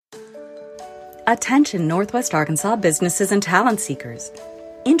Attention Northwest Arkansas businesses and talent seekers.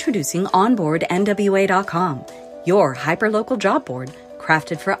 Introducing OnboardNWA.com, your hyperlocal job board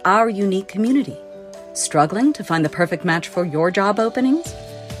crafted for our unique community. Struggling to find the perfect match for your job openings?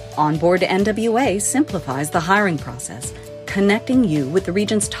 Onboard NWA simplifies the hiring process, connecting you with the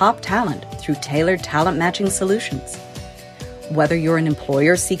region's top talent through tailored talent matching solutions. Whether you're an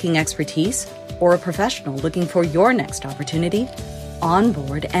employer seeking expertise or a professional looking for your next opportunity,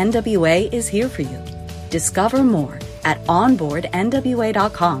 Onboard NWA is here for you. Discover more at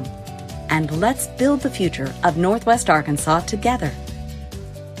onboardnwa.com, and let's build the future of Northwest Arkansas together.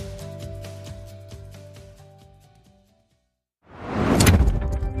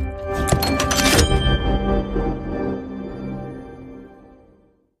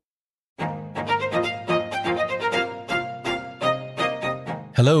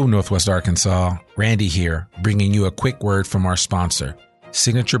 Hello, Northwest Arkansas. Randy here, bringing you a quick word from our sponsor,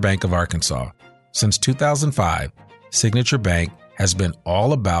 Signature Bank of Arkansas. Since 2005, Signature Bank has been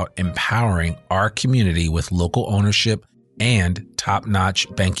all about empowering our community with local ownership and top-notch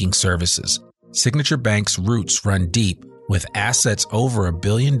banking services. Signature Bank's roots run deep with assets over $1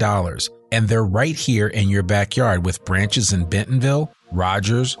 billion, and they're right here in your backyard with branches in Bentonville,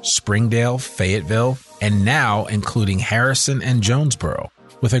 Rogers, Springdale, Fayetteville, and now including Harrison and Jonesboro.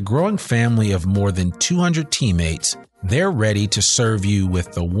 With a growing family of more than 200 teammates, they're ready to serve you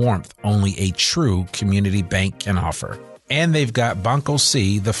with the warmth only a true community bank can offer. And they've got Banco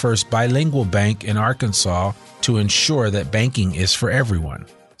C, the first bilingual bank in Arkansas, to ensure that banking is for everyone.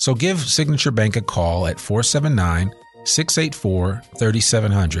 So give Signature Bank a call at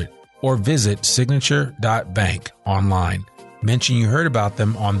 479-684-3700 or visit signature.bank online. Mention you heard about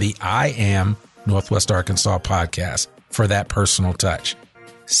them on the I Am Northwest Arkansas podcast for that personal touch.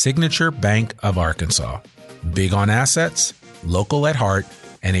 Signature Bank of Arkansas. Big on assets, local at heart,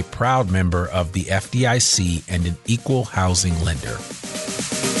 and a proud member of the FDIC and an equal housing lender.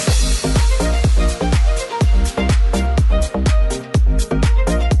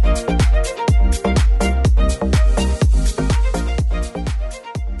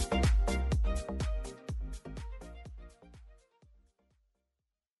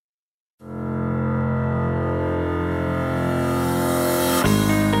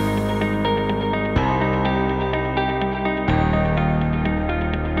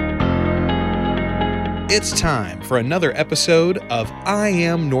 It's time for another episode of I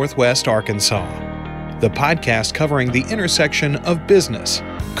Am Northwest Arkansas, the podcast covering the intersection of business,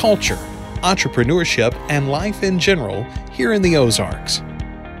 culture, entrepreneurship, and life in general here in the Ozarks.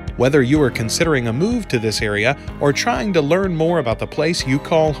 Whether you are considering a move to this area or trying to learn more about the place you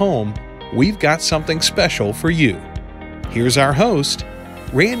call home, we've got something special for you. Here's our host,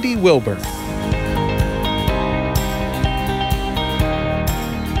 Randy Wilburn.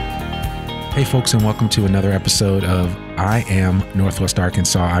 Hey folks, and welcome to another episode of I Am Northwest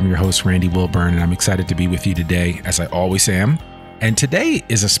Arkansas. I'm your host, Randy Wilburn, and I'm excited to be with you today, as I always am. And today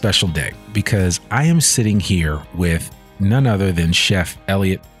is a special day because I am sitting here with none other than Chef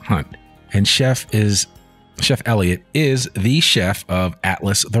Elliott Hunt. And Chef Elliott is the chef of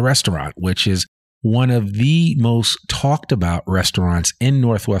Atlas the Restaurant, which is one of the most talked about restaurants in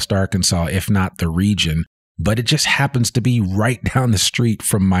Northwest Arkansas, if not the region. But it just happens to be right down the street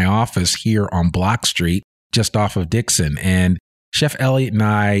from my office here on Block Street, just off of Dixon. And Chef Elliott and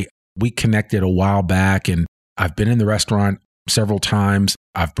I, we connected a while back, and I've been in the restaurant several times.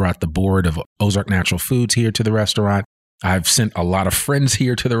 I've brought the board of Ozark Natural Foods here to the restaurant. I've sent a lot of friends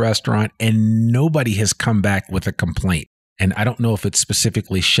here to the restaurant, and nobody has come back with a complaint. And I don't know if it's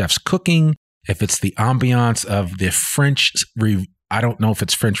specifically chef's cooking, if it's the ambiance of the French I don't know if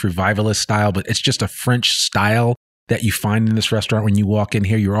it's French revivalist style, but it's just a French style that you find in this restaurant. When you walk in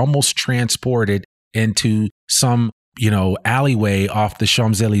here, you're almost transported into some, alleyway off the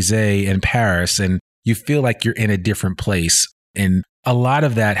Champs-Élysées in Paris, and you feel like you're in a different place. And a lot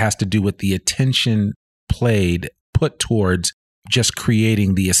of that has to do with the attention put towards just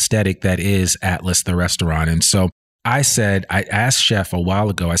creating the aesthetic that is Atlas the Restaurant. And so I asked Chef a while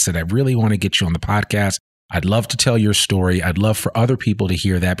ago, I said, I really want to get you on the podcast. I'd love to tell your story. I'd love for other people to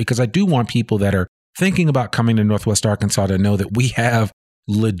hear that, because I do want people that are thinking about coming to Northwest Arkansas to know that we have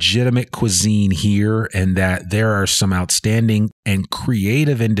legitimate cuisine here, and that there are some outstanding and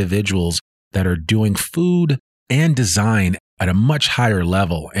creative individuals that are doing food and design at a much higher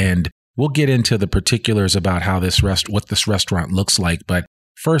level. And we'll get into the particulars about how what this restaurant looks like. But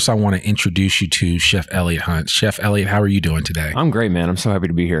first, I want to introduce you to Chef Elliott Hunt. Chef Elliott, how are you doing today? I'm great, man. I'm so happy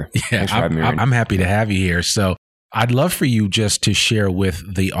to be here. Yeah, thanks for having me. I'm happy to have you here. So I'd love for you just to share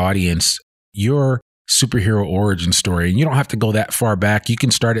with the audience your superhero origin story. And you don't have to go that far back. You can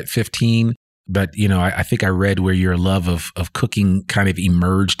start at 15, But, I think I read where your love of cooking kind of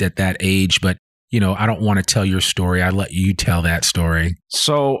emerged at that age. But, I don't want to tell your story. I let you tell that story.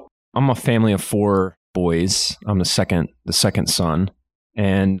 So I'm a family of 4 boys. I'm the second son.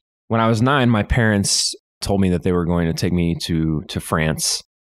 And when I was 9, my parents told me that they were going to take me to France,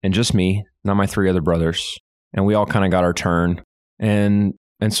 and just me, not my 3 other brothers. And we all kind of got our turn. And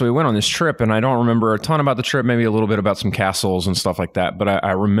so we went on this trip, and I don't remember a ton about the trip, maybe a little bit about some castles and stuff like that. But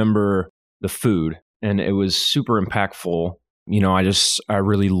I remember the food, and it was super impactful. I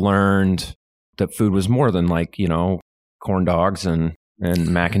really learned that food was more than like, corn dogs and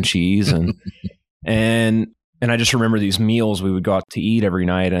mac and cheese. And I just remember these meals we would go out to eat every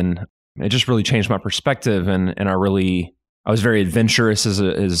night, and it just really changed my perspective. And I was very adventurous as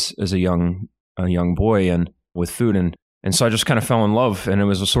a young boy and with food. And so I just kind of fell in love, and it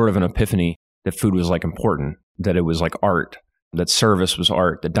was a sort of an epiphany that food was like important, that it was like art, that service was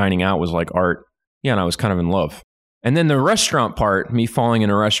art, that dining out was like art. Yeah, and I was kind of in love. And then the restaurant part, me falling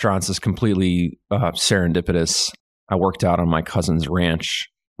into restaurants, is completely serendipitous. I worked out on my cousin's ranch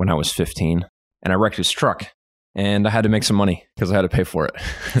when I was 15, and I wrecked his truck, and I had to make some money because I had to pay for it.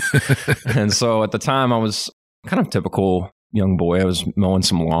 And so at the time, I was kind of typical young boy. I was mowing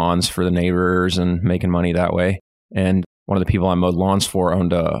some lawns for the neighbors and making money that way. And one of the people I mowed lawns for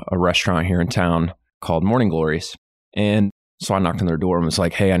owned a restaurant here in town called Morning Glories. And so I knocked on their door and was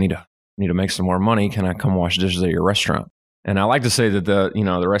like, "Hey, I need to make some more money. Can I come wash dishes at your restaurant?" And I like to say that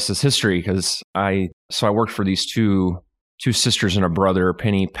the rest is history, because I worked for these two sisters and a brother,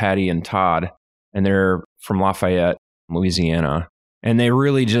 Penny, Patty, and Todd, and they're from Lafayette, Louisiana. And they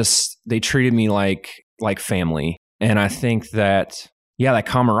really they treated me like family. And I think that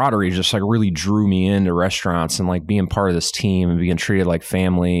camaraderie just like really drew me into restaurants and like being part of this team and being treated like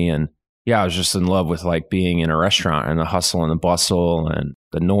family. And I was just in love with like being in a restaurant and the hustle and the bustle and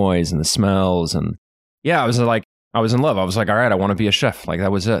the noise and the smells. And I was in love. I was like, all right, I want to be a chef. Like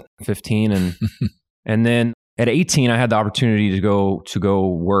that was it. 15. And, and then at 18, I had the opportunity to go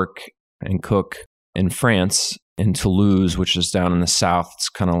work and cook in France, in Toulouse, which is down in the south.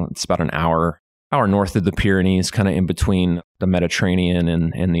 It's about an hour north of the Pyrenees, kind of in between the Mediterranean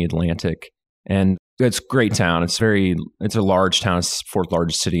and the Atlantic. And it's a great town. It's a large town. It's the 4th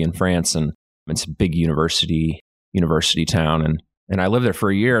largest city in France, and it's a big university town. And I lived there for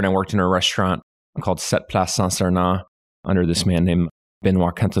a year, and I worked in a restaurant called Sept Place Saint-Sernin under this man named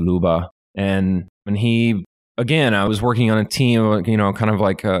Benoit Cantalouba. And I was working on a team, kind of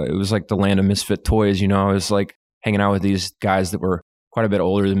like, it was like the land of misfit toys. I was like hanging out with these guys that were quite a bit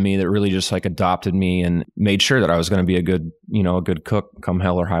older than me, that really just like adopted me and made sure that I was going to be a good cook come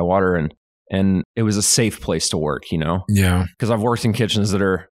hell or high water. And it was a safe place to work, Yeah. Because I've worked in kitchens that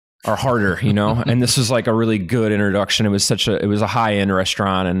are harder, and this was like a really good introduction. It was a high end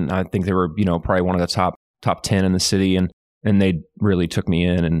restaurant, and I think they were, probably one of the top 10 in the city. And they really took me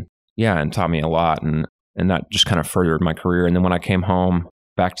in and taught me a lot. And that just kind of furthered my career. And then when I came home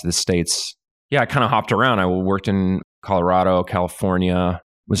back to the States, I kind of hopped around. I worked in Colorado, California,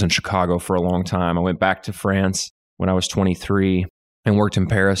 was in Chicago for a long time. I went back to France when I was 23 and worked in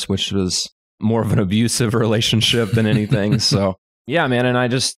Paris, which was more of an abusive relationship than anything. So man. And I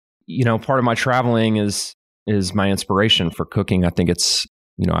just, part of my traveling is my inspiration for cooking. I think it's,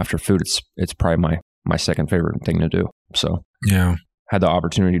 after food, it's probably my second favorite thing to do. So had the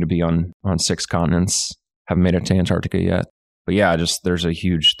opportunity to be on 6 continents. Haven't made it to Antarctica yet. But there's a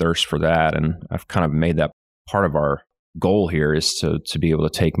huge thirst for that. And I've kind of made that part of our goal here, is to be able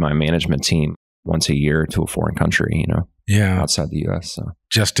to take my management team once a year to a foreign country, outside the US. So.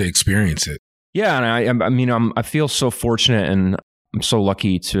 Just to experience it. Yeah. And I feel so fortunate, and I'm so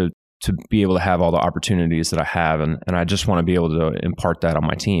lucky to be able to have all the opportunities that I have. And I just want to be able to impart that on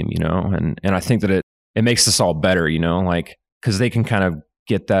my team, and I think that it makes us all better, like, because they can kind of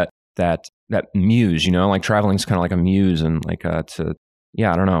get that muse, like traveling's kind of like a muse, and like I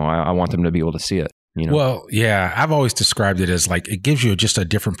don't know. I want them to be able to see it. Well, I've always described it as like, it gives you just a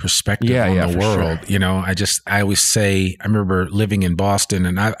different perspective on the world. Sure. I always say, I remember living in Boston,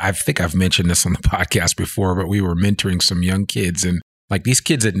 and I think I've mentioned this on the podcast before, but we were mentoring some young kids, and like these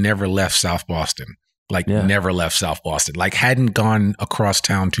kids had never left South Boston, never left South Boston, like hadn't gone across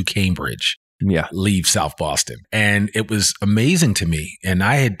town to Cambridge. Leave South Boston. And it was amazing to me. And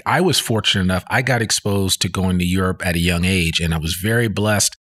I was fortunate enough, I got exposed to going to Europe at a young age, and I was very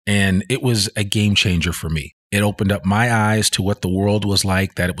blessed. And it was a game changer for me. It opened up my eyes to what the world was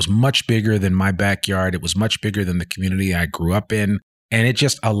like, that it was much bigger than my backyard. It was much bigger than the community I grew up in. And it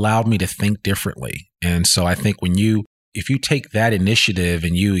just allowed me to think differently. And so I think if you take that initiative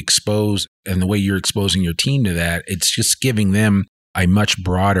and you expose, and the way you're exposing your team to that, it's just giving them a much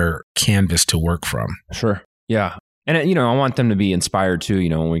broader canvas to work from. Sure. Yeah. And, I want them to be inspired too.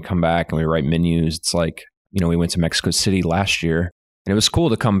 When we come back and we write menus, it's like, we went to Mexico City last year and it was cool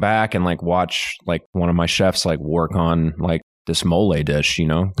to come back and like watch like one of my chefs like work on like this mole dish,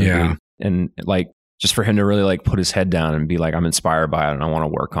 Yeah. And like, just for him to really like put his head down and be like, I'm inspired by it and I want to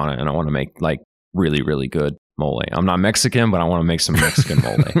work on it and I want to make like really, really good mole. I'm not Mexican, but I want to make some Mexican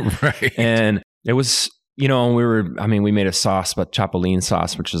mole. Right. And it was, we made a sauce, but chapulín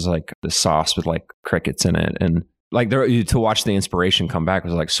sauce, which is like the sauce with like crickets in it. And like to watch the inspiration come back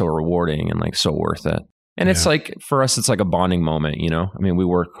was like so rewarding and like so worth it. And it's like, for us, it's like a bonding moment, we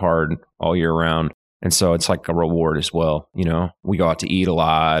work hard all year round. And so it's like a reward as well. We go out to eat a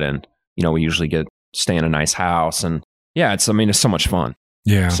lot and, we usually stay in a nice house and it's so much fun.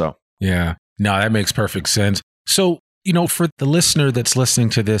 Yeah. So, yeah. No, that makes perfect sense. So, for the listener that's listening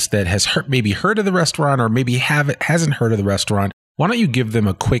to this that has maybe heard of the restaurant or maybe hasn't heard of the restaurant, why don't you give them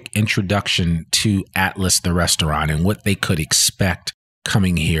a quick introduction to Atlas, the restaurant, and what they could expect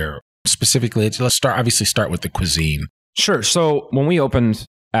coming here? Specifically, let's start with the cuisine. Sure. So when we opened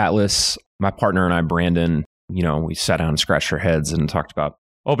Atlas, my partner and I, Brandon, we sat down and scratched our heads and talked about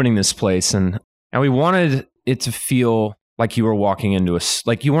opening this place. And we wanted it to feel like you were walking into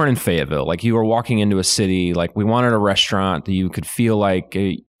like you weren't in Fayetteville, like you were walking into a city. Like we wanted a restaurant that you could feel like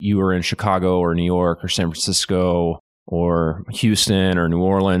you were in Chicago or New York or San Francisco or Houston or New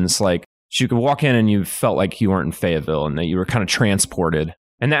Orleans. Like so you could walk in and you felt like you weren't in Fayetteville and that you were kind of transported.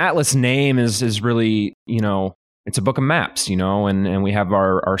 And the Atlas name is really, it's a book of maps, and we have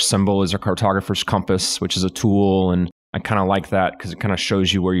our symbol is a cartographer's compass, which is a tool. And I kind of like that because it kind of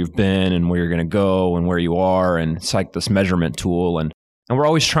shows you where you've been and where you're going to go and where you are. And it's like this measurement tool. And we're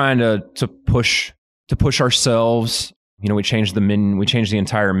always trying to push ourselves. We change the menu, we change the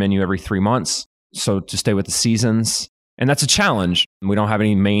entire menu every 3 months. So to stay with the seasons. And that's a challenge. We don't have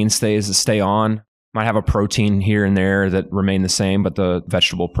any mainstays to stay on. Might have a protein here and there that remain the same, but the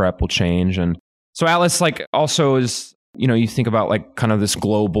vegetable prep will change. And so Atlas like also is, you think about like kind of this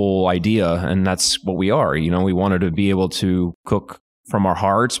global idea, and that's what we are. We wanted to be able to cook from our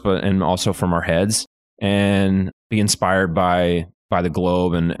hearts, and also from our heads, and be inspired by the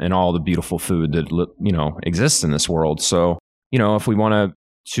globe and all the beautiful food that exists in this world. So if we want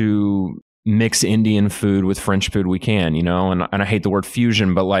to mix Indian food with French food, we can. And I hate the word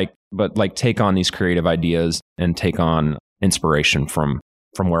fusion, but take on these creative ideas and take on inspiration from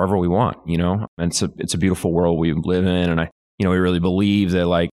wherever we want, and it's a beautiful world we live in. And we really believe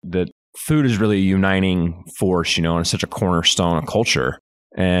that that food is really a uniting force, and it's such a cornerstone of culture,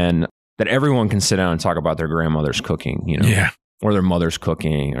 and that everyone can sit down and talk about their grandmother's cooking, or their mother's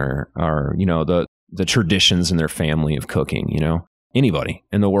cooking or the traditions in their family of cooking, anybody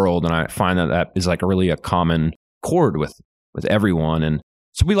in the world. And I find that is like a common chord with everyone. And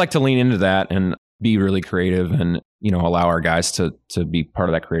so we like to lean into that and be really creative and, allow our guys to be part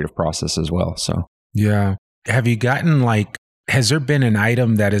of that creative process as well. So, yeah. Have you gotten has there been an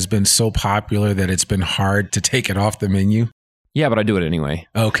item that has been so popular that it's been hard to take it off the menu? Yeah, but I do it anyway.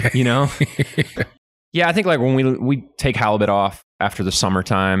 Okay. Yeah, I think when we take halibut off after the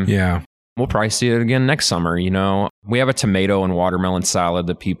summertime. Yeah. We'll probably see it again next summer. We have a tomato and watermelon salad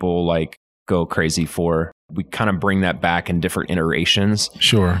that people go crazy for. We kind of bring that back in different iterations.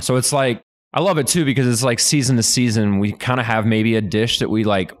 Sure. So it's I love it too, because it's season to season. We kind of have maybe a dish that we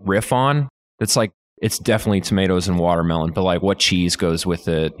riff on. It's it's definitely tomatoes and watermelon, but what cheese goes with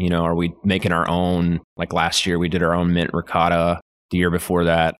it? Are we making our own? Last year we did our own mint ricotta. The year before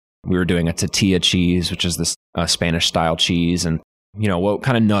that, we were doing a tortilla cheese, which is this Spanish style cheese. And what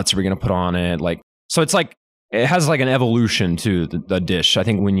kind of nuts are we going to put on it? So it's it has an evolution to the dish. I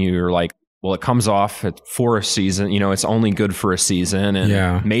think when you're well, it comes off for a season, it's only good for a season,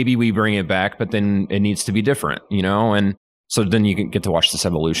 and maybe we bring it back, but then it needs to be different, and so then you can get to watch this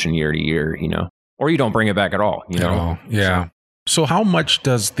evolution year to year, or you don't bring it back at all, At all. Yeah. So how much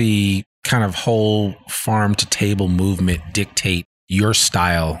does the kind of whole farm to table movement dictate your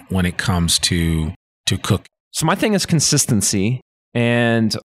style when it comes to cook? So my thing is consistency.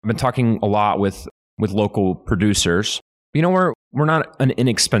 And I've been talking a lot with local producers. We're not an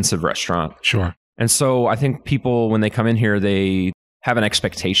inexpensive restaurant. Sure. And so I think people, when they come in here, they have an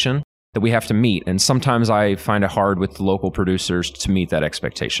expectation that we have to meet. And sometimes I find it hard with the local producers to meet that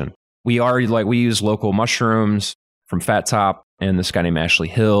expectation. We use local mushrooms from Fat Top and this guy named Ashley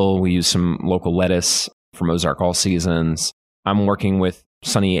Hill. We use some local lettuce from Ozark All Seasons. I'm working with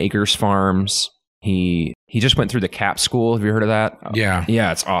Sunny Acres Farms. He just went through the CAP school. Have you heard of that? Yeah.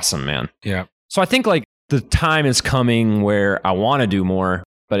 Yeah, it's awesome, man. Yeah. So I think the time is coming where I want to do more,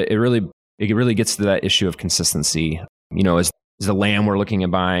 but it really gets to that issue of consistency. As is the land we're looking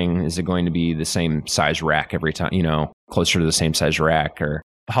at buying, is it going to be the same size rack every time, closer to the same size rack, or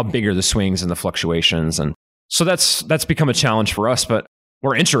how big are the swings and the fluctuations? And so that's become a challenge for us, but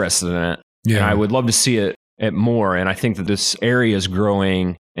we're interested in it. Yeah. And I would love to see it more. And I think that this area is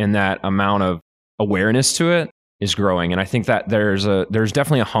growing, and that amount of awareness to it is growing. And I think that there's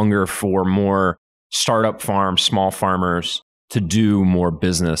definitely a hunger for more startup farms, small farmers to do more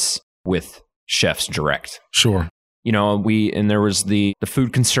business with chefs direct. Sure. And there was the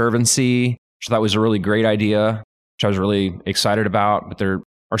Food Conservancy, which I thought was a really great idea, which I was really excited about, but there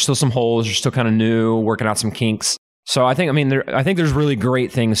are still some holes. They're still kind of new, working out some kinks. So I think there's really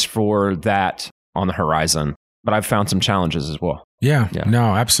great things for that on the horizon, but I've found some challenges as well. Yeah.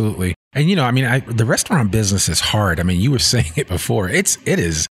 No, absolutely. And the restaurant business is hard. I mean, you were saying it before. It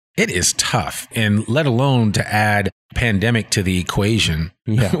is tough, and let alone to add pandemic to the equation,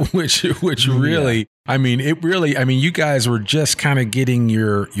 which really, you guys were just kind of getting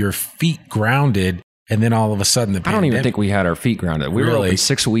your feet grounded, and then all of a sudden the pandemic. I don't even think we had our feet grounded. We were open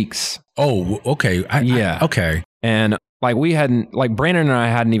 6 weeks. Oh, okay. Okay. And Brandon and I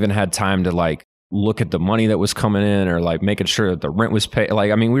hadn't even had time to look at the money that was coming in, or making sure that the rent was paid.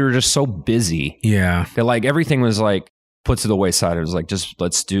 We were just so busy. Yeah. That everything was put to the wayside. It was just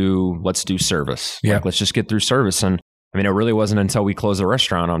let's do service. Yeah. Let's just get through service. And it really wasn't until we closed the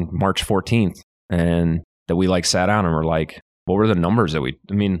restaurant on March 14th and that we sat down and were what were the numbers that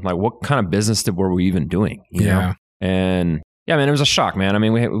what kind of business were we even doing? You know? And it was a shock, man.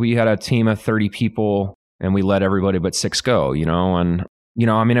 We had a team of 30 people and we let everybody but 6 go, and it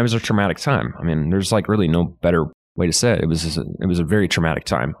was a traumatic time. There's really no better way to say it. It was a very traumatic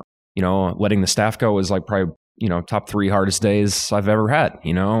time. Letting the staff go was probably, top 3 hardest days I've ever had,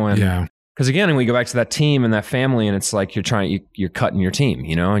 and because again, we go back to that team and that family, and it's you're cutting your team,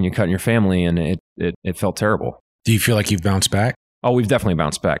 and you're cutting your family, and it felt terrible. Do you feel like you've bounced back? Oh, we've definitely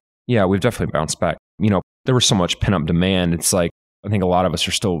bounced back. Yeah, we've definitely bounced back. There was so much pent up demand. It's I think a lot of us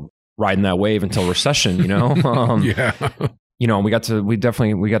are still riding that wave until recession, we got to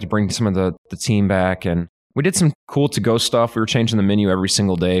bring some of the team back, and we did some cool to-go stuff. We were changing the menu every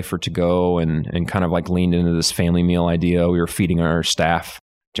single day for to-go, and kind of leaned into this family meal idea. We were feeding our staff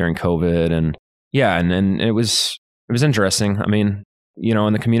during COVID, and it was interesting.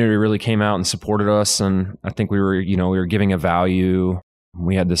 and the community really came out and supported us, and I think we were giving a value.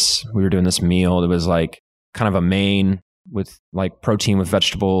 We were doing this meal that was kind of a main with protein with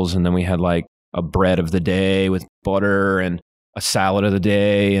vegetables, and then we had a bread of the day with butter, and a salad of the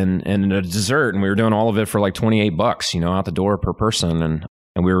day, and a dessert, and we were doing all of it for $28, out the door per person, and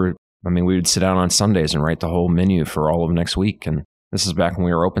we would sit down on Sundays and write the whole menu for all of next week, and this is back when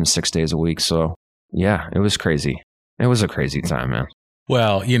we were open 6 days a week. So yeah, it was crazy. It was a crazy time, man.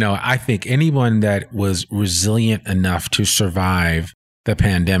 Well, I think anyone that was resilient enough to survive the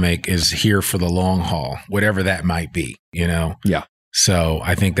pandemic is here for the long haul, whatever that might be, Yeah. So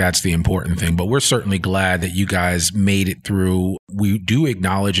I think that's the important thing. But we're certainly glad that you guys made it through. We do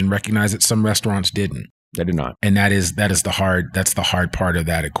acknowledge and recognize that some restaurants didn't. They did not. And that's the hard part of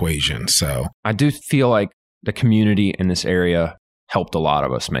that equation. So I do feel like the community in this area helped a lot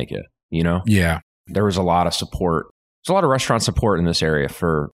of us make it, Yeah. There was a lot of support. There's a lot of restaurant support in this area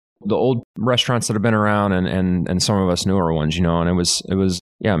for the old restaurants that have been around and some of us newer ones, and it was,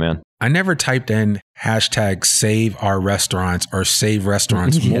 yeah, man. I never typed in #save our restaurants or save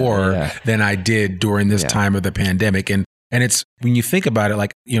restaurants more than I did during this time of the pandemic. And it's, when you think about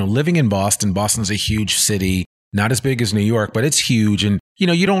it, living in Boston's a huge city, not as big as New York, but it's huge. And,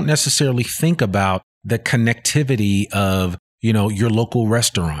 you don't necessarily think about the connectivity of, your local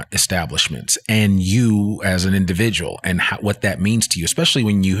restaurant establishments and you as an individual and what that means to you, especially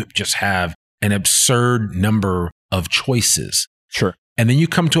when you just have an absurd number of choices. Sure. And then you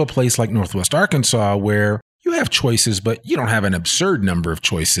come to a place like Northwest Arkansas where you have choices, but you don't have an absurd number of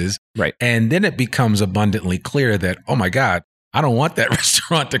choices. Right. And then it becomes abundantly clear that, oh my God, I don't want that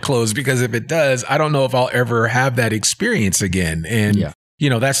restaurant to close, because if it does, I don't know if I'll ever have that experience again. And,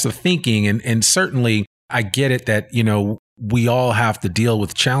 that's the thinking. And certainly I get it that, we all have to deal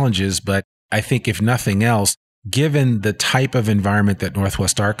with challenges, but I think if nothing else, given the type of environment that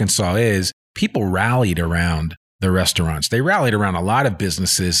Northwest Arkansas is, people rallied around the restaurants. They rallied around a lot of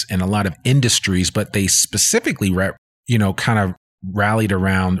businesses and a lot of industries, but they specifically, kind of rallied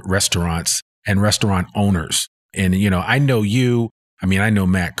around restaurants and restaurant owners. And, I know you, I know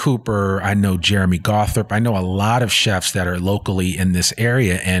Matt Cooper, I know Jeremy Gothrop, I know a lot of chefs that are locally in this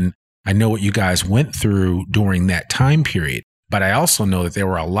area, and I know what you guys went through during that time period. But I also know that there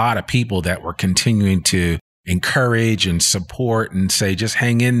were a lot of people that were continuing to encourage and support and say, just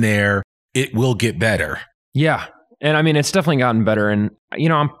hang in there. It will get better. Yeah. And I mean, it's definitely gotten better. And,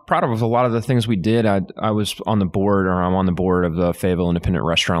 I'm proud of a lot of the things we did. I was on the board, or I'm on the board of the Fayetteville Independent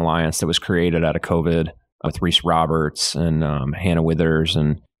Restaurant Alliance that was created out of COVID with Reese Roberts and Hannah Withers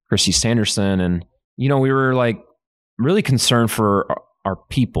and Christy Sanderson. And, we were like really concerned for our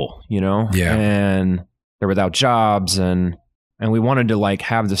people, Yeah. and they're without jobs. And we wanted to like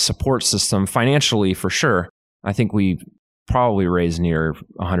have the support system financially for sure. I think we probably raised near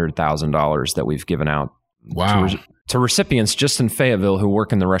 $100,000 that we've given out. Wow. To recipients just in Fayetteville who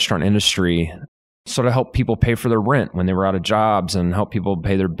work in the restaurant industry, sort of help people pay for their rent when they were out of jobs and help people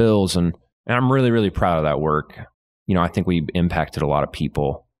pay their bills. And I'm really, really proud of that work. I think we impacted a lot of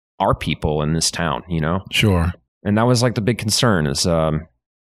people, our people in this town, Sure. And that was like the big concern is,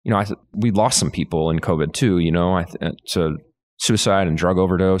 we lost some people in COVID too, to suicide and drug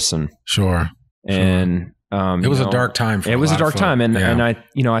overdose and sure. And, it was a dark time. It was a dark time. And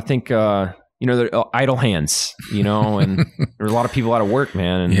I think, they're idle hands, and there are a lot of people out of work,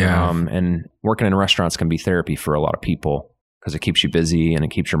 man. And, and working in restaurants can be therapy for a lot of people because it keeps you busy and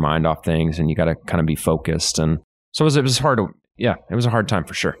it keeps your mind off things and you got to kind of be focused. And so it was hard it was a hard time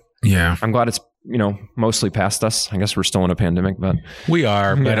for sure. Yeah. I'm glad it's, mostly past us. I guess we're still in a pandemic, but we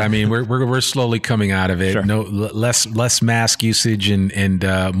are, but I mean, we're slowly coming out of it. Sure. No, less mask usage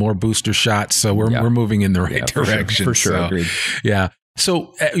and more booster shots. So we're moving in the right direction. For sure. So, Agreed. Yeah.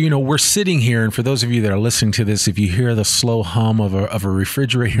 So, we're sitting here, and for those of you that are listening to this, if you hear the slow hum of a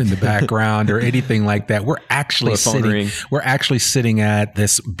refrigerator in the background or anything like that, we're actually sitting at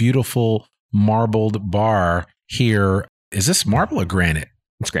this beautiful marbled bar here. Is this marble or granite?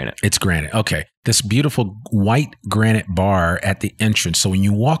 It's granite. It's granite. Okay. This beautiful white granite bar at the entrance. So when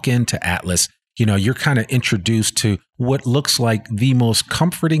you walk into Atlas, you're kind of introduced to what looks like the most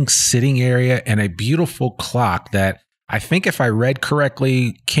comforting sitting area and a beautiful clock that I think, if I read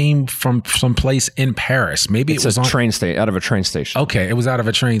correctly, came from some place in Paris. Maybe it was out of a train station. Okay, it was out of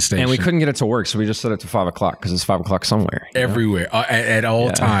a train station. And we couldn't get it to work, so we just set it to 5 o'clock because it's 5 o'clock somewhere. Everywhere, at all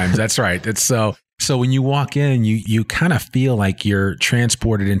times. That's right. It's so when you walk in, you kind of feel like you're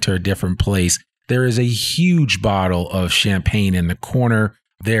transported into a different place. There is a huge bottle of champagne in the corner.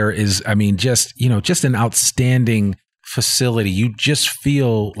 There is, just an outstanding facility. You just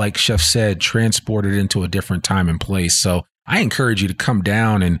feel, like Chef said, transported into a different time and place. So I encourage you to come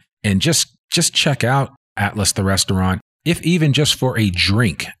down and just check out Atlas, the restaurant, if even just for a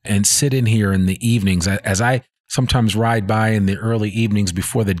drink, and sit in here in the evenings. As I sometimes ride by in the early evenings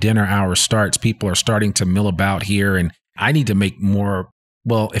before the dinner hour starts, people are starting to mill about here, and I need to make more.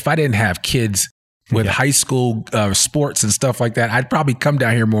 Well, if I didn't have kids with high school sports and stuff like that, I'd probably come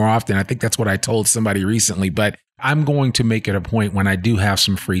down here more often. I think that's what I told somebody recently, but I'm going to make it a point when I do have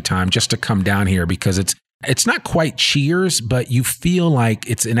some free time just to come down here, because it's not quite Cheers, but you feel like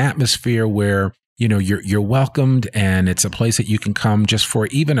it's an atmosphere where, you're welcomed, and it's a place that you can come just for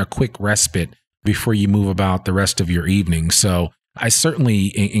even a quick respite before you move about the rest of your evening. So I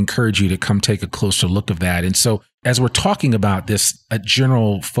certainly encourage you to come take a closer look of that. And so as we're talking about this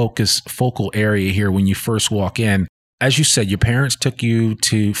general focal area here, when you first walk in, as you said, your parents took you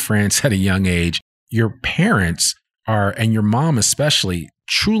to France at a young age. Your parents are, and your mom especially,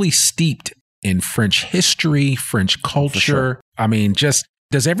 truly steeped in French history, French culture. Sure. I mean,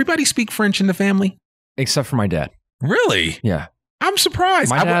 does everybody speak French in the family? Except for my dad. Really? Yeah. I'm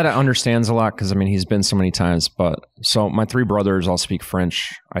surprised. My dad understands a lot because, he's been so many times. But so my 3 brothers all speak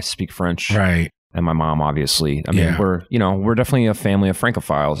French. I speak French. Right. And my mom, obviously. We're definitely a family of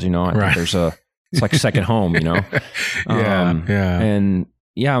Francophiles, I think it's like second home, And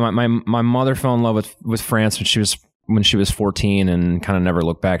my mother fell in love with France when she was 14 and kind of never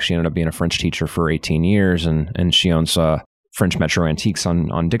looked back. She ended up being a French teacher for 18 years, and she owns French Metro Antiques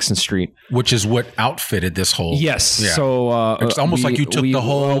on Dixon Street, which is what outfitted this whole. Yes, yeah. So it's almost like you took the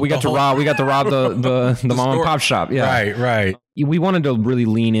whole. We got to rob the mom and pop shop. Yeah, right. We wanted to really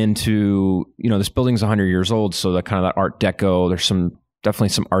lean into this building's 100 years old, so that kind of that Art Deco. There's definitely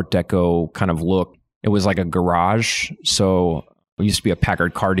some Art Deco kind of look. It was like a garage, so it used to be a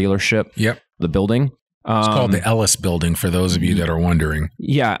Packard car dealership. Yep, the building. It's called the Ellis Building for those of you that are wondering.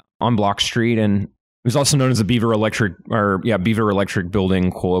 Yeah, on Block Street, and it was also known as the Beaver Electric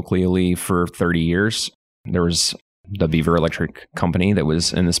Building colloquially for 30 years. There was the Beaver Electric Company that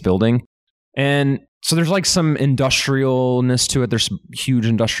was in this building. And so there's like some industrialness to it. There's huge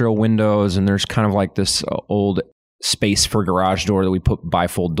industrial windows, and there's kind of like this old space for garage door that we put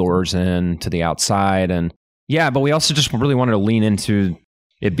bifold doors in to the outside. And but we also just really wanted to lean into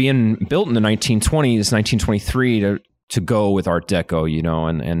it being built in the 1920s, 1923 to go with Art Deco,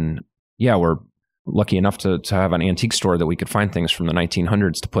 and we're lucky enough to have an antique store that we could find things from the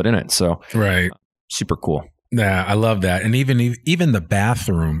 1900s to put in it. So right. Super cool. Yeah, I love that. And even the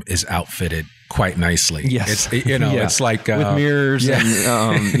bathroom is outfitted quite nicely. Yes. It's like with mirrors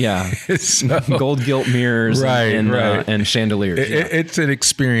and so, gold gilt mirrors and chandeliers. It's an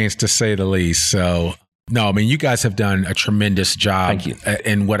experience to say the least. So no, I mean, you guys have done a tremendous job. Thank you.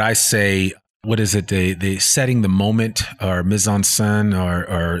 And what I say, what is it? The setting the moment or mise en scène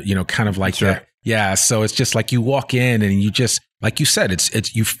or kind of like that. Yeah. So it's just like you walk in and you just, like you said,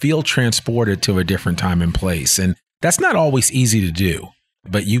 it's you feel transported to a different time and place. And that's not always easy to do,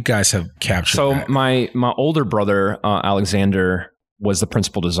 but you guys have captured that. So my older brother, Alexander, was the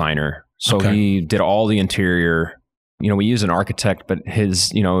principal designer. So he did all the interior. We use an architect, but it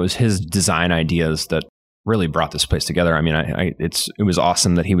was his design ideas that really brought this place together. I mean, it was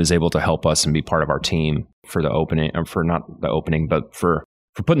awesome that he was able to help us and be part of our team for the opening, for not the opening, but for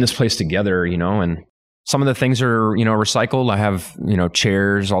putting this place together, and some of the things are, recycled. I have,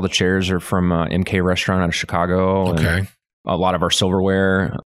 chairs. All the chairs are from MK Restaurant out of Chicago. Okay. And a lot of our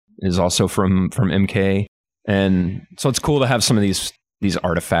silverware is also from MK. And so it's cool to have some of these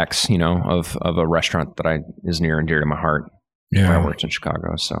artifacts, of a restaurant that is near and dear to my heart. Yeah. Where I worked in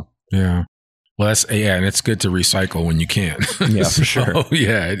Chicago. So. Yeah. Well, and it's good to recycle when you can. Yeah, for sure.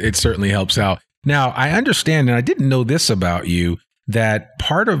 Yeah, it certainly helps out. Now, I understand, and I didn't know this about you, that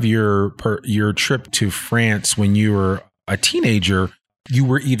part of your trip to France when you were a teenager, you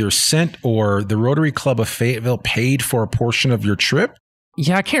were either sent or the Rotary Club of Fayetteville paid for a portion of your trip?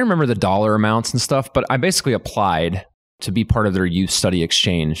 Yeah, I can't remember the dollar amounts and stuff, but I basically applied to be part of their youth study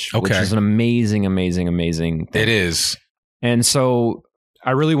exchange, which is an amazing, amazing, amazing thing. It is. And so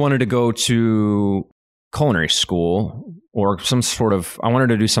I really wanted to go to culinary school or I wanted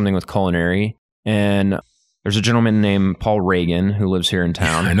to do something with culinary. And there's a gentleman named Paul Reagan who lives here in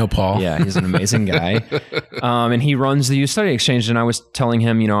town. I know Paul. Yeah, he's an amazing guy. And he runs the youth study exchange. And I was telling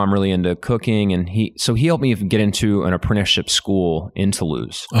him, I'm really into cooking. And he helped me get into an apprenticeship school in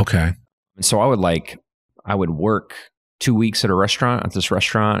Toulouse. Okay. And so I would work 2 weeks at this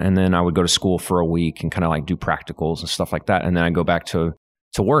restaurant. And then I would go to school for a week and kind of like do practicals and stuff like that. And then I go back to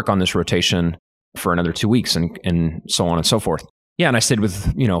work on this rotation for another 2 weeks and so on and so forth. Yeah. And I stayed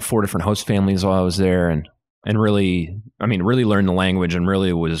with, 4 different host families while I was there and really learned the language and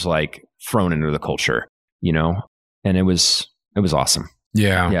really was like thrown into the culture, and it was awesome.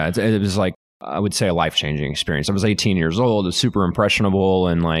 Yeah. Yeah. It was like, I would say a life-changing experience. I was 18 years old. It was super impressionable.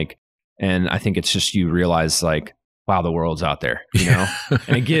 And I think it's just, you realize like, wow, the world's out there,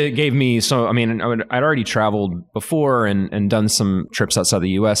 and it gave me, I'd already traveled before and done some trips outside the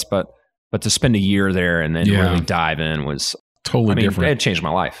US, but to spend a year there and then really dive in was totally different. It changed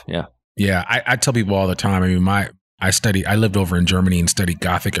my life. Yeah. Yeah, I tell people all the time. I mean, I lived over in Germany and studied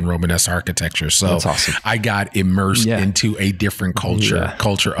Gothic and Romanesque architecture. So that's awesome. I got immersed into a different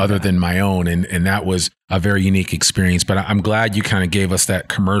culture other than my own. And that was a very unique experience. But I'm glad you kind of gave us that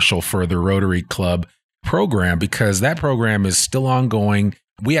commercial for the Rotary Club program, because that program is still ongoing.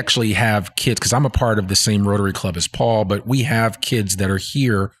 We actually have kids, because I'm a part of the same Rotary Club as Paul, but we have kids that are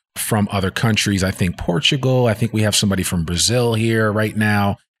here from other countries. I think Portugal. I think we have somebody from Brazil here right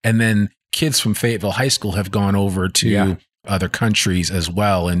now. And then kids from Fayetteville High School have gone over to other countries as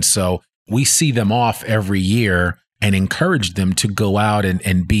well. And so we see them off every year and encourage them to go out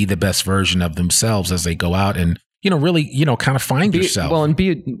and be the best version of themselves as they go out and, really, kind of find yourself. Well, and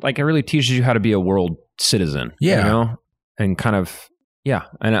be like, it really teaches you how to be a world citizen. Yeah. And kind of,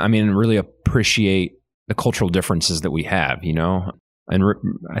 and really appreciate the cultural differences that we have, and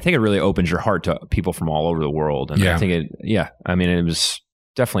I think it really opens your heart to people from all over the world. And I think it was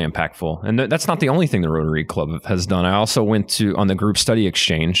definitely impactful. And that's not the only thing the Rotary Club has done. I also went on the group study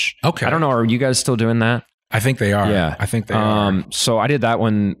exchange. Okay. I don't know. Are you guys still doing that? I think they are. Yeah. I think they are. So I did that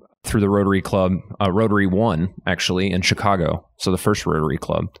one through the Rotary Club, Rotary One, actually, in Chicago. So the first Rotary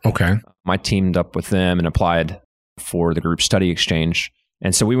Club. Okay. I teamed up with them and applied for the group study exchange.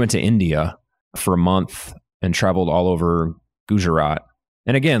 And so we went to India for a month and traveled all over Gujarat.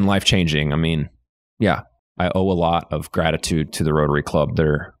 And again, life-changing. I mean, I owe a lot of gratitude to the Rotary Club.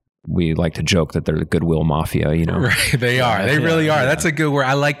 We like to joke that they're the Goodwill Mafia, Right, they are. They really are. That's a good word.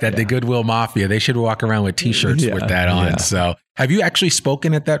 I like that. Yeah. The Goodwill Mafia. They should walk around with T-shirts with that on. Yeah. So have you actually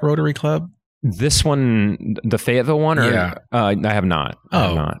spoken at that Rotary Club? This one, the Fayetteville one? I have not.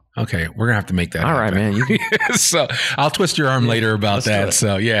 Okay. We're going to have to make that all right, man. So I'll twist your arm later about that.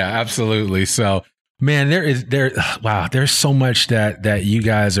 So absolutely. So man, there's so much that you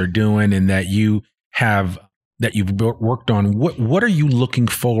guys are doing and that you've worked on. What are you looking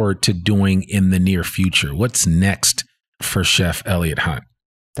forward to doing in the near future? What's next for Chef Elliott Hunt?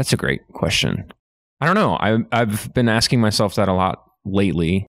 That's a great question. I don't know. I've been asking myself that a lot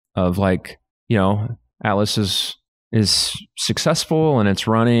lately of like, Atlas is successful and it's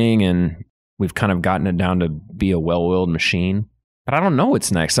running, and we've kind of gotten it down to be a well-oiled machine. But I don't know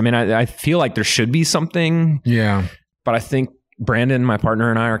what's next. I mean, I feel like there should be something. Yeah. But I think Brandon, my partner,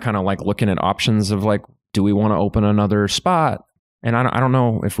 and I are kind of like looking at options of like, do we want to open another spot? And I don't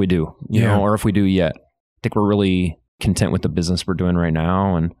know if we do, you know, or if we do yet. I think we're really content with the business we're doing right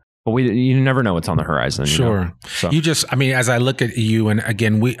now. But you never know what's on the horizon. Sure. You know? So. You just, I mean, as I look at you, and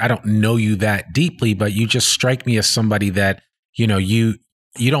again, I don't know you that deeply, but you just strike me as somebody that, you know, you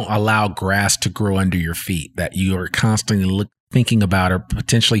don't allow grass to grow under your feet, that you are constantly thinking about or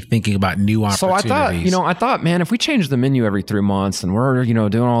potentially thinking about new opportunities. So I thought, man, if we change the menu every 3 months and we're, you know,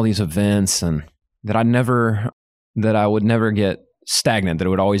 doing all these events, and that I would never get stagnant, that it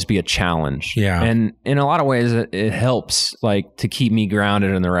would always be a challenge. Yeah. And in a lot of ways, it helps like to keep me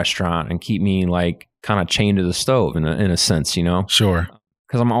grounded in the restaurant and keep me like kind of chained to the stove in a sense, you know? Sure.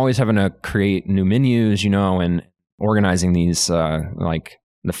 Because I'm always having to create new menus, you know, and organizing these like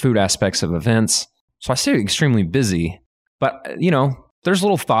the food aspects of events. So I stay extremely busy. But, you know, there's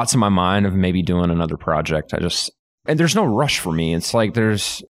little thoughts in my mind of maybe doing another project. And there's no rush for me. It's like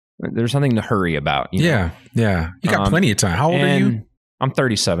there's nothing to hurry about. You know? Yeah. You got plenty of time. How old are you? I'm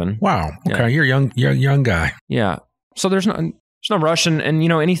 37. Wow. Okay. Yeah. You're a young guy. Yeah. So there's no rush. And, you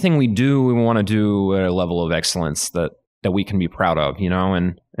know, anything we do, we want to do at a level of excellence that we can be proud of, you know?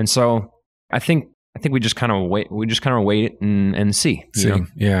 And so I think we just kind of wait. We just kind of wait and see. You know?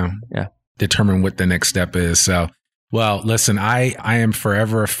 Yeah. Determine what the next step is. So, well, listen, I am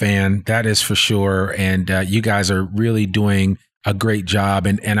forever a fan. That is for sure. And you guys are really doing a great job.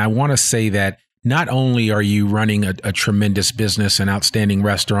 And I want to say that not only are you running a tremendous business, an outstanding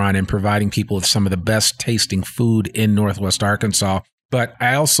restaurant, and providing people with some of the best tasting food in Northwest Arkansas, but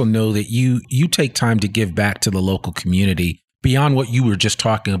I also know that you take time to give back to the local community beyond what you were just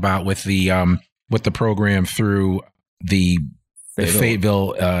talking about with the program through the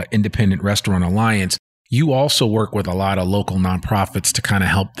Fayetteville Independent Restaurant Alliance. You also work with a lot of local nonprofits to kind of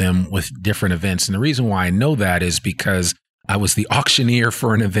help them with different events. And the reason why I know that is because I was the auctioneer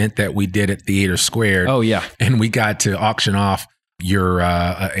for an event that we did at Theater Squared. Oh, yeah. And we got to auction off your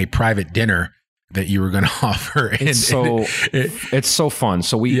a private dinner that you were going to offer. It's so fun.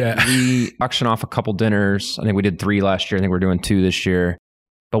 So we auction off a couple dinners. I think we did 3 last year. I think we're doing 2 this year.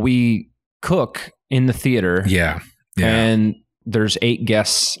 But we cook in the theater. Yeah. And there's 8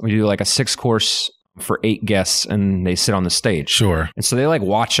 guests. We do like a 6-course for 8 guests, and they sit on the stage. Sure. And so they like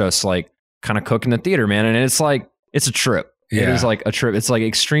watch us like kind of cook in the theater, man. And it's like, it's a trip. Yeah. It is like a trip. It's like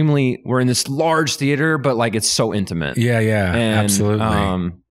we're in this large theater, but like it's so intimate. Yeah. And,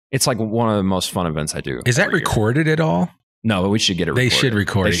 absolutely. It's like one of the most fun events I do. Is that recorded at all? No, but we should get it recorded. They should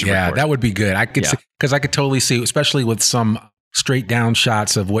record it. Yeah, that would be good. I could because I could totally see, especially with some straight down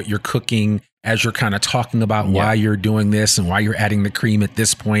shots of what you're cooking as you're kind of talking about why you're doing this and why you're adding the cream at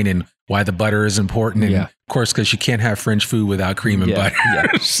this point and why the butter is important. And of course, because you can't have French food without cream and butter.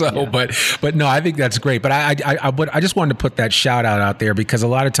 Yeah. But no, I think that's great. But I just wanted to put that shout out there because a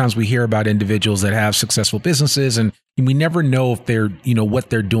lot of times we hear about individuals that have successful businesses and we never know if they're, you know, what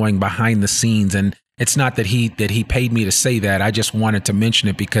they're doing behind the scenes. And it's not that he paid me to say that. I just wanted to mention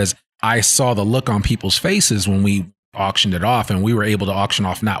it because I saw the look on people's faces when we auctioned it off, and we were able to auction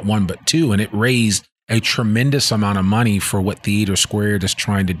off not 1, but 2. And it raised a tremendous amount of money for what Theater Squared is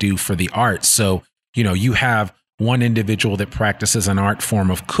trying to do for the arts. So, you know, you have one individual that practices an art form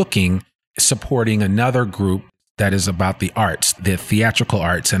of cooking, supporting another group that is about the arts, the theatrical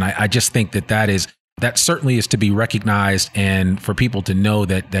arts. And I just think that certainly is to be recognized, and for people to know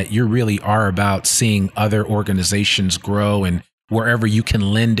that you really are about seeing other organizations grow, and wherever you can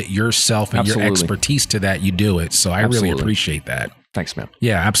lend yourself and your expertise to that, you do it. So I really appreciate that. Thanks, man.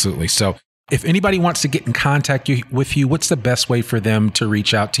 Yeah, absolutely. So if anybody wants to get in contact with you, what's the best way for them to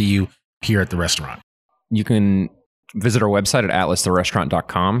reach out to you here at the restaurant? You can visit our website at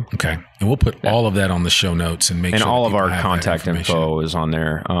atlastheRestaurant.com. Okay. And we'll put all of that on the show notes and make sure all of our contact info is on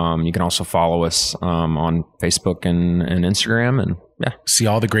there. You can also follow us on Facebook and Instagram, and see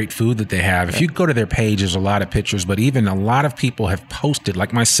all the great food that they have. If you go to their page, there's a lot of pictures, but even a lot of people have posted,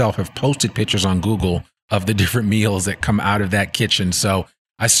 like myself, have posted pictures on Google of the different meals that come out of that kitchen. So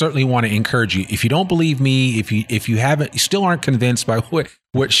I certainly want to encourage you. If you don't believe me, if you still aren't convinced by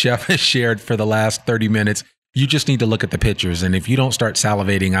what Chef has shared for the last 30 minutes, you just need to look at the pictures. And if you don't start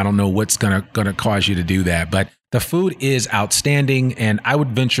salivating, I don't know what's gonna cause you to do that. But the food is outstanding, and I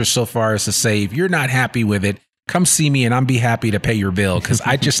would venture so far as to say, if you're not happy with it, come see me and I'll be happy to pay your bill, because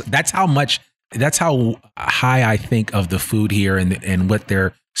that's how high I think of the food here and what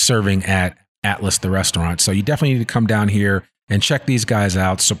they're serving at Atlas the Restaurant. So you definitely need to come down here and check these guys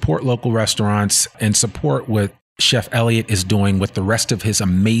out. Support local restaurants and support what Chef Elliott is doing with the rest of his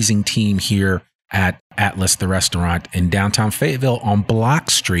amazing team here at Atlas, the restaurant in downtown Fayetteville on Block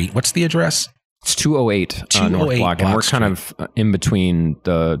Street. What's the address? It's 208, North Block, and we're kind of in between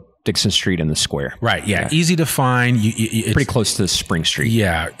the Dixon Street and the square. Right. Yeah. Easy to find. It's pretty close to Spring Street.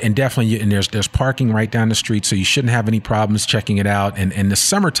 Yeah. And definitely, and there's parking right down the street, so you shouldn't have any problems checking it out. And in the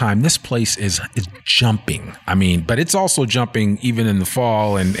summertime, this place is jumping. I mean, but it's also jumping even in the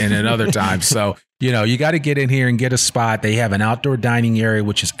fall and at other times. So, you got to get in here and get a spot. They have an outdoor dining area,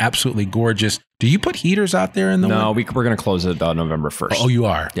 which is absolutely gorgeous. Do you put heaters out there in the No, we're going to close it November 1st. Oh, you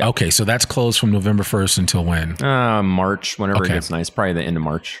are? Yeah. Okay, so that's closed from November 1st until when? March, whenever it gets nice. Probably the end of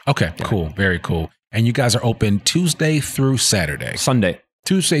March. Okay, cool. Very cool. And you guys are open Tuesday through Saturday? Sunday.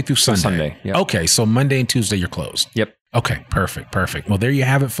 Tuesday through Sunday? Sunday, yeah. Okay, so Monday and Tuesday you're closed? Yep. Okay, perfect. Well, there you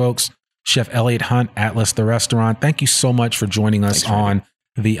have it, folks. Chef Elliott Hunt, Atlas the Restaurant. Thank you so much for joining us on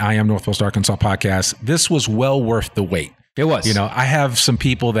the I Am Northwest Arkansas podcast. This was well worth the wait. It was. I have some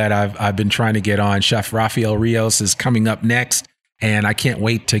people that I've been trying to get on. Chef Rafael Rios is coming up next, and I can't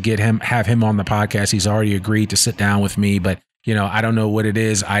wait to have him on the podcast. He's already agreed to sit down with me, but I don't know what it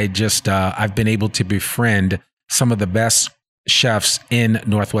is. I just I've been able to befriend some of the best chefs in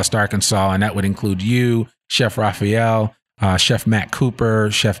Northwest Arkansas, and that would include you, Chef Rafael, Chef Matt Cooper,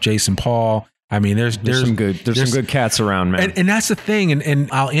 Chef Jason Paul. I mean, there's some good cats around, man. And that's the thing.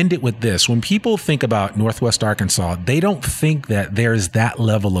 And I'll end it with this. When people think about Northwest Arkansas, they don't think that there's that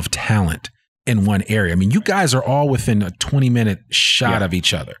level of talent in one area. I mean, you guys are all within a 20-minute shot of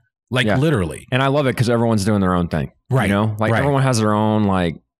each other, literally. And I love it because everyone's doing their own thing. Right. Everyone has their own,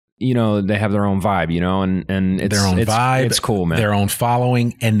 they have their own vibe, and it's their own vibe. It's cool, man. Their own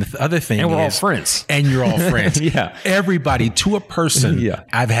following. And the other thing and we're all friends. And you're all friends. Yeah. Everybody to a person. Yeah.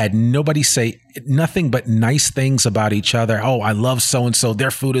 I've had nobody say nothing but nice things about each other. Oh, I love so-and-so.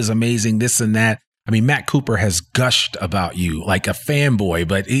 Their food is amazing. This and that. I mean, Matt Cooper has gushed about you like a fanboy,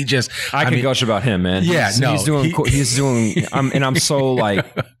 but he just... I can gush about him, man. Yeah, he's doing, and I'm so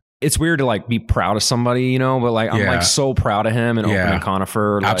it's weird to be proud of somebody, but I'm so proud of him and opening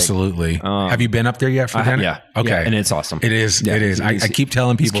Conifer. Absolutely. Have you been up there yet for dinner? Yeah. Okay. Yeah, and it's awesome. It is. Yeah, it is. I keep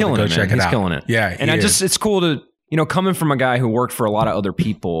telling people to go check it out. He's killing it. Yeah. And it's cool to, coming from a guy who worked for a lot of other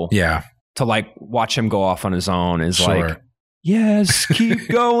people. Yeah. To watch him go off on his own is yes, keep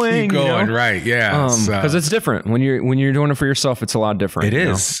going. Keep going, right? Yeah, because it's different when you're doing it for yourself. It's a lot different. It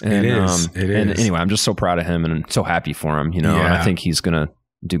is. And, it is. And anyway, I'm just so proud of him and so happy for him. And I think he's gonna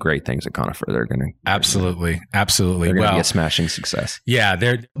do great things at Conifer. They're gonna absolutely. They're gonna be a smashing success. Yeah,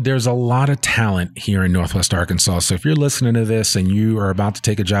 there's a lot of talent here in Northwest Arkansas. So if you're listening to this and you are about to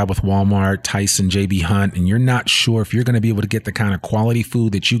take a job with Walmart, Tyson, JB Hunt, and you're not sure if you're going to be able to get the kind of quality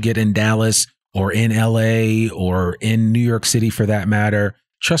food that you get in Dallas or in LA or in New York City for that matter,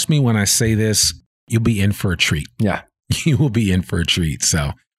 trust me when I say this, you'll be in for a treat. Yeah. You will be in for a treat.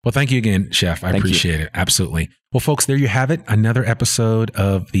 So, well, thank you again, Chef. I appreciate it. Absolutely. Well, folks, there you have it. Another episode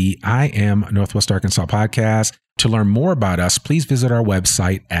of the I Am Northwest Arkansas podcast. To learn more about us, please visit our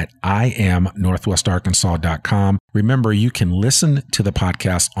website at iamnorthwestarkansas.com. Remember, you can listen to the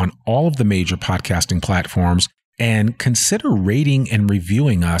podcast on all of the major podcasting platforms and consider rating and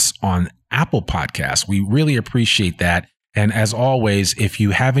reviewing us on Apple Podcasts. We really appreciate that. And as always, if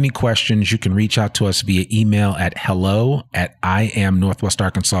you have any questions, you can reach out to us via email at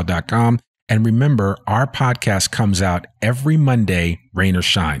hello@iamnorthwestarkansas.com. And remember, our podcast comes out every Monday, rain or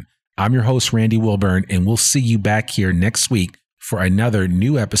shine. I'm your host, Randy Wilburn, and we'll see you back here next week for another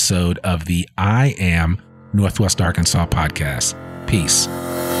new episode of the I Am Northwest Arkansas podcast. Peace.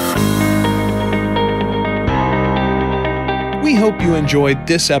 We hope you enjoyed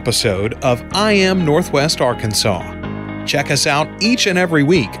this episode of I Am Northwest Arkansas. Check us out each and every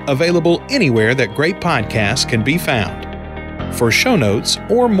week, available anywhere that great podcasts can be found. For show notes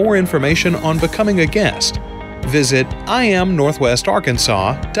or more information on becoming a guest, visit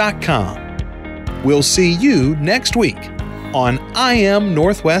iamnorthwestarkansas.com. We'll see you next week on I Am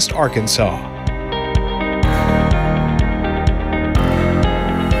Northwest Arkansas.